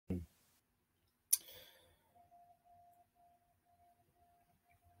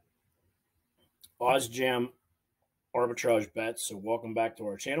OddsJam arbitrage bets. So welcome back to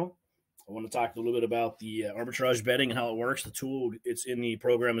our channel. I want to talk a little bit about the arbitrage betting and how it works. The tool, it's in the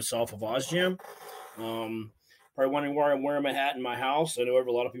program itself of OddsJam. Probably wondering why I'm wearing my hat in my house. I know a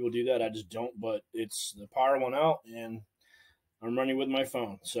lot of people do that. I just don't, but it's the power went out and I'm running with my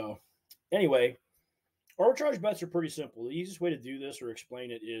phone. So anyway, arbitrage bets are pretty simple. The easiest way to do this or explain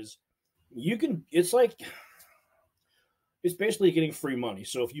it is it's basically getting free money.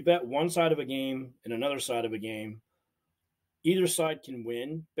 So if you bet one side of a game and another side of a game, either side can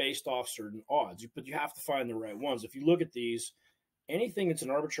win based off certain odds, but you have to find the right ones. If you look at these, anything that's an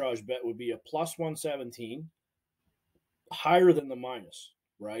arbitrage bet would be a plus 117, higher than the minus,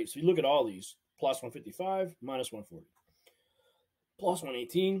 right? So you look at all these, plus 155, minus 140, plus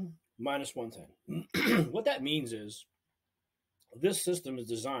 118, minus 110. What that means is this system is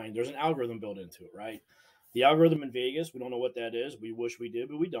designed, there's an algorithm built into it, right? The algorithm in Vegas, we don't know what that is. We wish we did,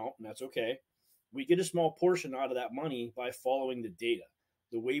 but we don't, and that's okay. We get a small portion out of that money by following the data.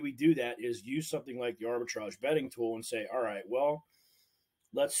 The way we do that is use something like the arbitrage betting tool and say, all right, well,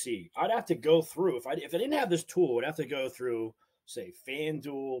 let's see. I'd have to go through, if I didn't have this tool, I'd have to go through, say,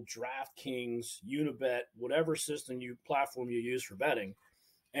 FanDuel, DraftKings, Unibet, whatever platform you use for betting,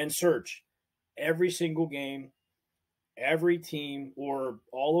 and search every single game, every team, or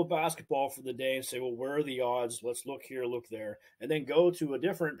all of basketball for the day and say, well, where are the odds? Let's look here, look there. And then go to a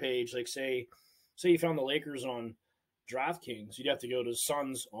different page, like say you found the Lakers on DraftKings, you'd have to go to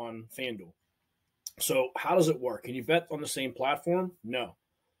Suns on FanDuel. So how does it work? Can you bet on the same platform? No.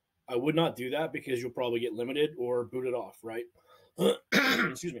 I would not do that because you'll probably get limited or booted off, right?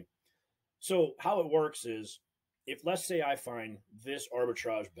 Excuse me. So how it works is, if let's say I find this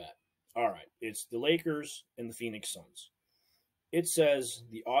arbitrage bet, all right, it's the Lakers and the Phoenix Suns. It says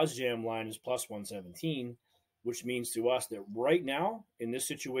the OddsJam line is plus 117, which means to us that right now, in this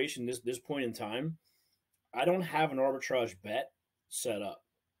situation, this point in time, I don't have an arbitrage bet set up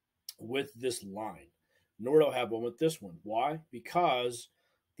with this line, nor do I have one with this one. Why? Because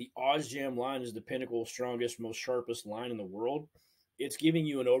the OddsJam line is the pinnacle, strongest, most sharpest line in the world. It's giving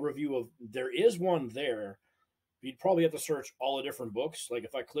you an overview of, there is one there. You'd probably have to search all the different books. Like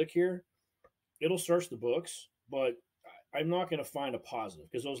if I click here, it'll search the books, but I'm not going to find a positive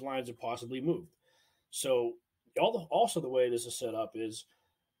because those lines have possibly moved. So also the way this is set up is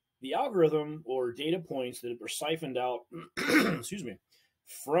the algorithm or data points that are siphoned out, excuse me,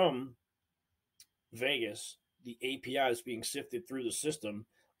 from Vegas, the API is being sifted through the system.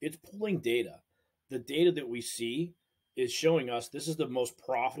 It's pulling data. The data that we see is showing us this is the most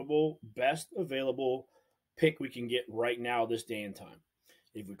profitable, best available pick we can get right now, this day and time.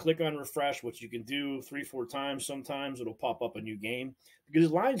 If we click on refresh, which you can do 3-4 times, sometimes it'll pop up a new game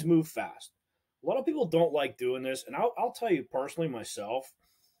because lines move fast. A lot of people don't like doing this, and I'll tell you personally myself,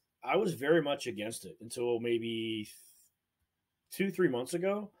 I was very much against it until maybe 2-3 months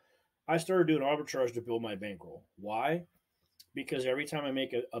ago. I started doing arbitrage to build my bankroll. Why? Because every time I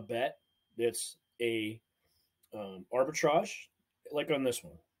make a bet that's a arbitrage, like on this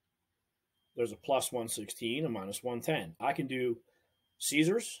one, there's a plus 116, a minus 110. I can do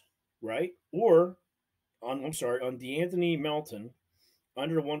Caesars, right? Or on DeAnthony Melton,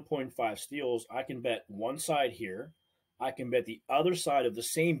 under 1.5 steals, I can bet one side here. I can bet the other side of the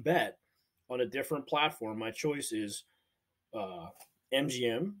same bet on a different platform. My choice is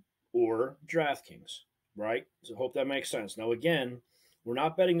MGM or DraftKings, right? So I hope that makes sense. Now, again, we're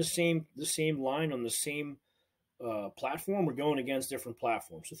not betting the same line on the same platform. We're going against different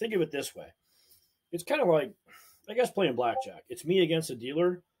platforms. So think of it this way. It's kind of like, I guess, playing blackjack. It's me against a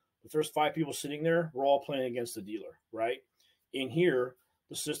dealer. If there's 5 people sitting there, we're all playing against the dealer, right? In here,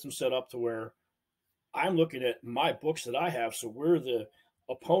 the system's set up to where I'm looking at my books that I have, so we're the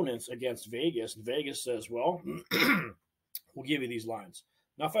opponents against Vegas. And Vegas says, well, we'll give you these lines.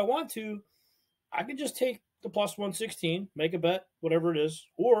 Now, if I want to, I could just take the plus 116, make a bet, whatever it is,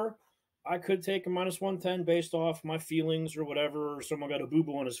 or I could take a minus 110 based off my feelings or whatever, or someone got a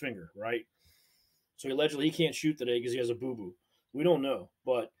boo-boo on his finger, right? So allegedly he can't shoot today because he has a boo-boo. We don't know.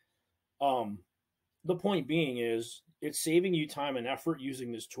 But the point being is it's saving you time and effort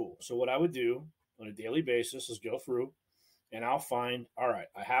using this tool. So what I would do on a daily basis is go through and I'll find, all right,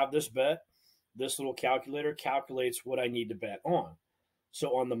 I have this bet. This little calculator calculates what I need to bet on.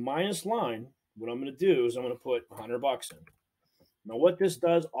 So on the minus line, what I'm going to do is I'm going to put $100 in. Now what this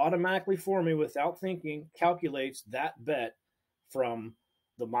does automatically for me without thinking, calculates that bet from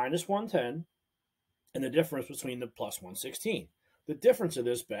the minus 110 and the difference between the plus 116. The difference of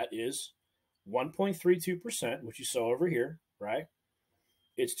this bet is 1.32%, which you saw over here, right?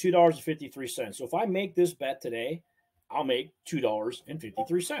 It's $2.53. So if I make this bet today, I'll make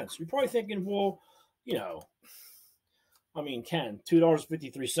 $2.53. You're probably thinking, well, you know, I mean, Ken,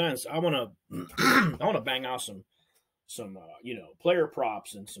 $2.53. I want to, I want to bang out some player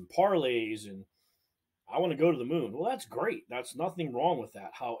props and some parlays, and I want to go to the moon. Well, that's great. That's nothing wrong with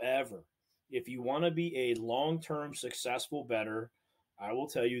that. However, if you want to be a long-term successful bettor, I will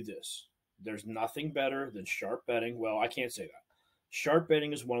tell you this: there's nothing better than sharp betting. Well, I can't say that. Sharp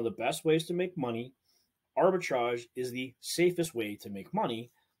betting is one of the best ways to make money. Arbitrage is the safest way to make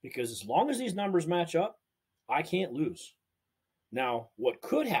money because as long as these numbers match up, I can't lose. Now, what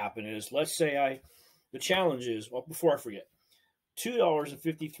could happen is, let's say the challenge is, well, before I forget,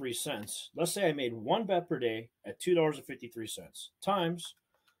 $2.53. Let's say I made one bet per day at $2.53 times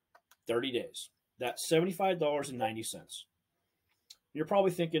 30 days. That's $75.90. You're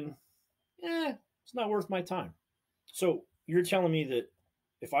probably thinking, it's not worth my time. So you're telling me that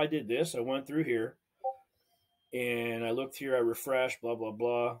if I did this, I went through here and I looked here, I refreshed, blah, blah,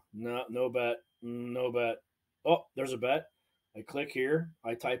 blah. No bet, no bet. Oh, there's a bet. I click here,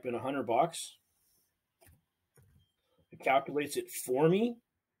 I type in $100. It calculates it for me.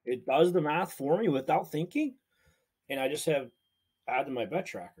 It does the math for me without thinking. And I just have add to my bet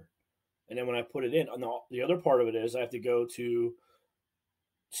tracker. And then when I put it in, the other part of it is I have to go to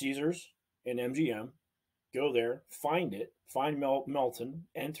Caesars and MGM, go there, find it, find Melton,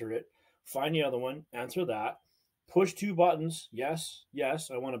 enter it, find the other one, enter that, push two buttons. Yes,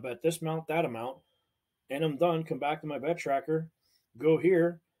 I want to bet this amount, that amount. And I'm done. Come back to my bet tracker, go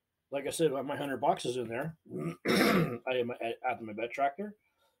here. Like I said, my $100 is in there. I add to my bet tracker.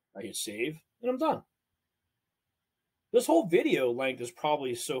 I hit save, and I'm done. This whole video length is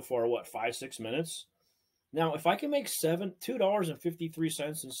probably so far, 5-6 minutes? Now, if I can make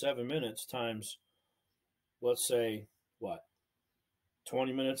 $2.53 in 7 minutes times, let's say,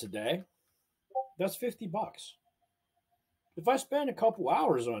 20 minutes a day? That's $50. If I spend a couple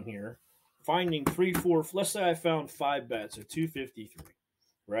hours on here finding 3, 4, let's say I found 5 bets at 253,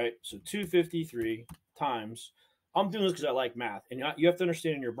 right? So 253 times, I'm doing this because I like math. And you have to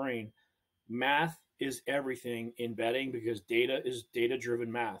understand in your brain, math is everything in betting because data is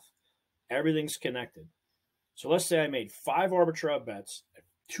data-driven math. Everything's connected. So let's say I made 5 arbitrage bets at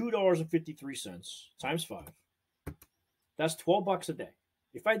 $2.53 times 5. That's $12 a day.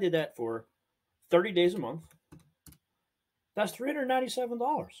 If I did that for 30 days a month, that's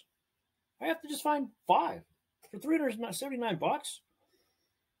 $397. I have to just find 5 for $379.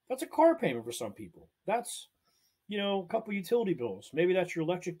 That's a car payment for some people. That's, a couple utility bills. Maybe that's your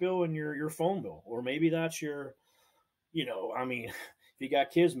electric bill and your phone bill. Or maybe that's your, if you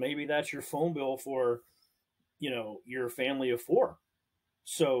got kids, maybe that's your phone bill for, your family of 4.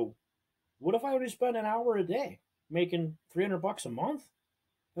 So what if I would spend an hour a day making $300 a month?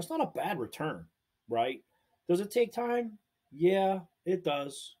 That's not a bad return, right? Does it take time? Yeah, it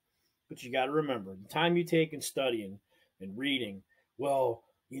does. But you got to remember, the time you take in studying and reading, well,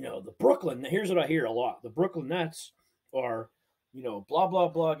 the Brooklyn, here's what I hear a lot. The Brooklyn Nets are, blah, blah,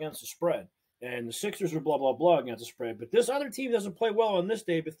 blah against the spread. And the Sixers are blah, blah, blah against the spread. But this other team doesn't play well on this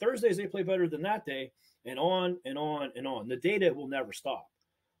day, but Thursdays they play better than that day, and on and on and on. The data will never stop,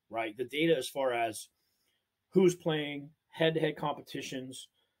 right? The data as far as who's playing, head-to-head competitions,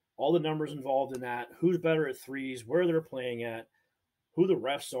 all the numbers involved in that, who's better at threes, where they're playing at, who the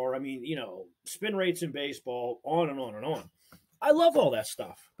refs are. Spin rates in baseball, on and on and on. I love all that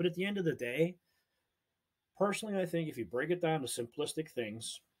stuff. But at the end of the day, personally, I think if you break it down to simplistic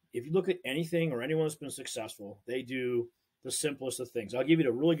things, if you look at anything or anyone that's been successful, they do the simplest of things. I'll give you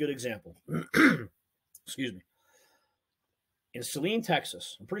a really good example. Excuse me. In Saline,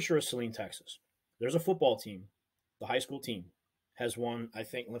 Texas, I'm pretty sure it's Saline, Texas, there's a football team. The high school team has won, I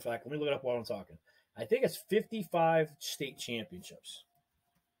think, in fact, let me look it up while I'm talking. I think it's 55 state championships.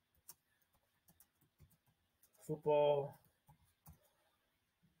 Football,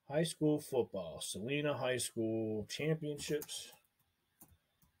 high school football, Salina High School championships.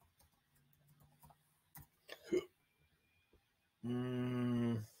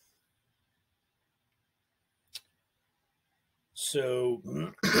 So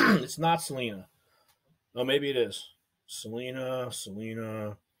it's not Salina. Oh, maybe it is. Salina.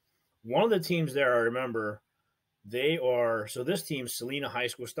 One of the teams there, I remember, they are, so this team, Salina High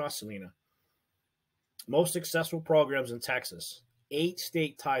School, it's not Salina. Most successful programs in Texas, 8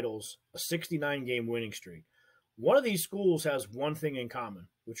 state titles, a 69-game winning streak. One of these schools has one thing in common,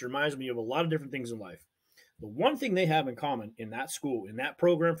 which reminds me of a lot of different things in life. The one thing they have in common in that school, in that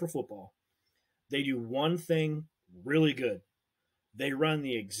program for football, they do one thing really good. They run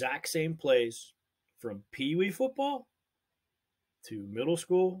the exact same plays from Pee-wee football to middle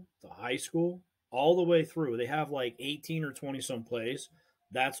school to high school, all the way through. They have like 18 or 20 some plays.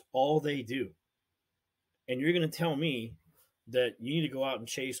 That's all they do. And you're going to tell me that you need to go out and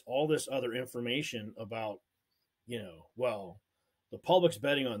chase all this other information about, well, the public's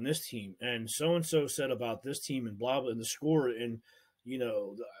betting on this team, and so said about this team, and blah, blah, and the score, and,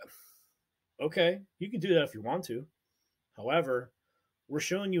 okay, you can do that if you want to. However, we're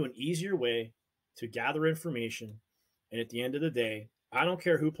showing you an easier way to gather information. And at the end of the day, I don't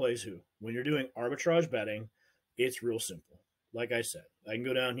care who plays who. When you're doing arbitrage betting, it's real simple. Like I said, I can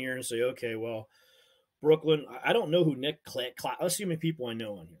go down here and say, okay, well, Brooklyn, I don't know who Nick Clay. Let's see how many people I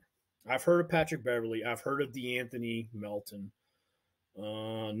know on here. I've heard of Patrick Beverly. I've heard of DeAnthony Melton.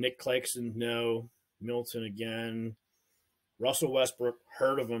 Nick Claxton, no. Milton again. Russell Westbrook,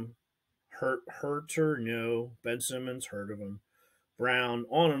 heard of him. Herter, no. Ben Simmons, heard of him. Brown,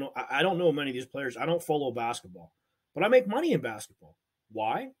 on and on. I don't know many of these players. I don't follow basketball, but I make money in basketball.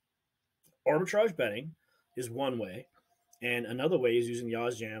 Why? Arbitrage betting is one way, and another way is using the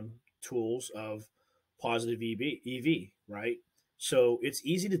OddsJam tools of positive EV, right? So it's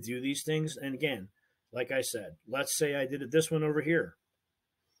easy to do these things. And again, like I said, let's say I did it this one over here.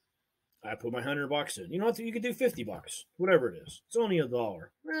 I put my $100 in. You know what? You could do $50, whatever it is. It's only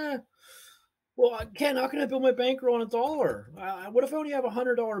 $1. Well, Ken, how can I build my bankroll on $1? What if I only have a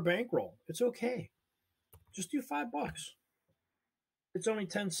 $100 bankroll? It's okay. Just do $5. It's only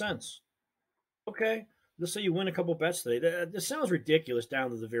 10 cents. Okay. Let's say you win a couple bets today. This sounds ridiculous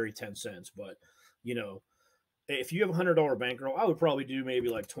down to the very 10 cents, but if you have a $100 bankroll, I would probably do maybe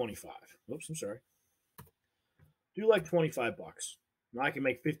like 25. Oops, I'm sorry. Do like $25. Now I can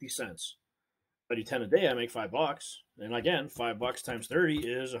make 50 cents. If I do 10 a day, I make $5. And again, $5 times 30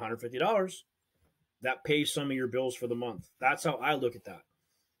 is $150. That pays some of your bills for the month. That's how I look at that.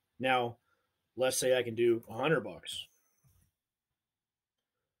 Now, let's say I can do $100.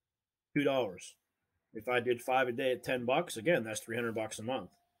 $2. If I did 5 a day at $10, again, that's $300 a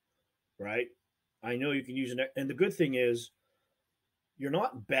month, right? I know you can use it. And the good thing is, you're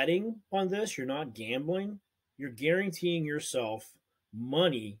not betting on this. You're not gambling. You're guaranteeing yourself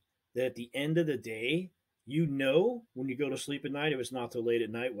money that at the end of the day, when you go to sleep at night, if it's not too late at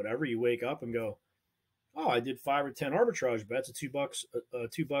night, whatever, you wake up and go, oh, I did 5 or 10 arbitrage bets at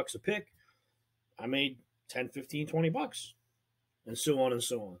 $2 a pick. I made 10, 15, $20, and so on and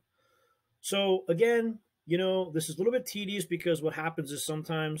so on. So again, this is a little bit tedious because what happens is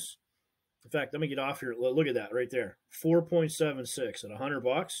sometimes, in fact, let me get off here. Look at that right there. 4.76 at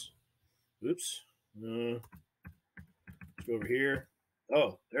 $100. Oops. Let's go over here.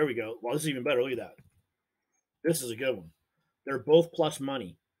 Oh, there we go. Well, this is even better. Look at that. This is a good one. They're both plus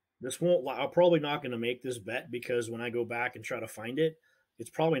money. I'm probably not going to make this bet because when I go back and try to find it, it's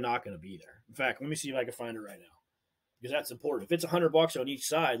probably not going to be there. In fact, let me see if I can find it right now because that's important. If it's $100 on each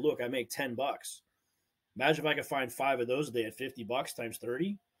side, look, I make $10. Imagine if I could find 5 of those a day at $50 times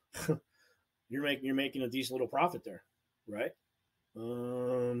 30. You're making a decent little profit there, right?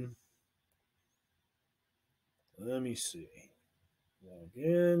 Let me see. Log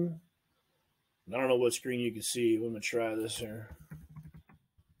in. I don't know what screen you can see. I'm going to try this here.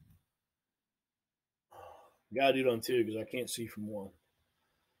 Gotta do it on 2 because I can't see from 1.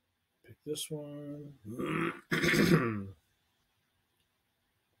 Pick this one.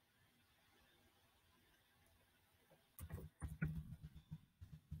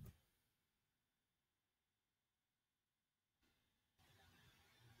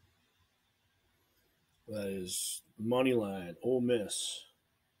 That is money line, Ole Miss.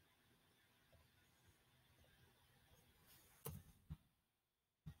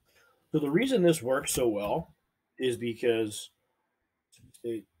 So the reason this works so well is because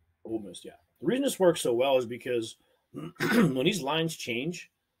Ole Miss, yeah. The reason this works so well is because when these lines change,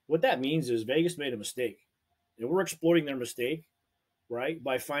 what that means is Vegas made a mistake, and we're exploiting their mistake, right?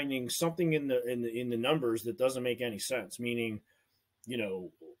 By finding something in the numbers that doesn't make any sense. Meaning,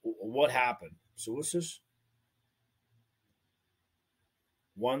 what happened? So what's this?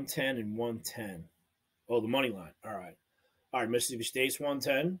 110 and 110. Oh, the money line. All right. Mississippi State's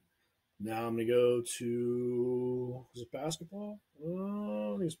 110. Now I'm going to go to, is it basketball?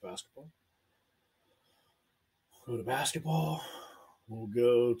 Oh, I think it's basketball. Go to basketball. We'll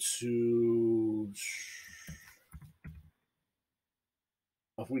go to,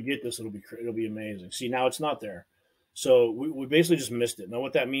 if we get this, it'll be amazing. See, now it's not there. So we basically just missed it. Now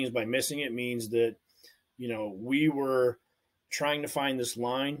what that means by missing it means that, we were trying to find this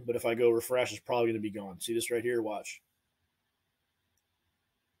line, but if I go refresh, it's probably going to be gone. See this right here? Watch.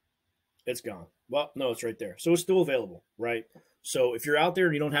 It's gone. Well, no, it's right there. So it's still available, right? So if you're out there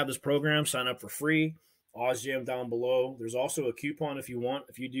and you don't have this program, sign up for free. OddsJam down below. There's also a coupon if you want.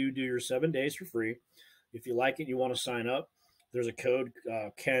 If you do your 7 days for free. If you like it, you want to sign up. There's a code,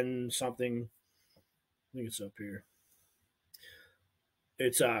 Ken something. I think it's up here.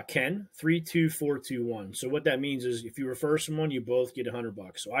 It's Ken 32421. So what that means is if you refer someone, you both get $100.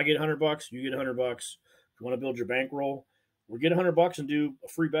 So I get $100, you get $100. If you want to build your bankroll, we'll get $100 and do a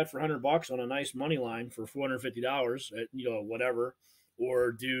free bet for $100 on a nice money line for $450 at whatever,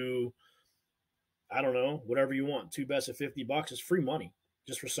 or do I don't know whatever you want. Two bets at $50 is free money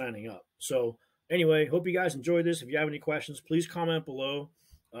just for signing up. So anyway, hope you guys enjoyed this. If you have any questions, please comment below.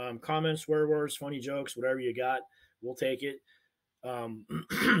 Comments, swear words, funny jokes, whatever you got, we'll take it.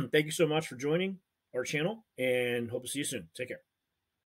 Thank you so much for joining our channel and hope to see you soon. Take care.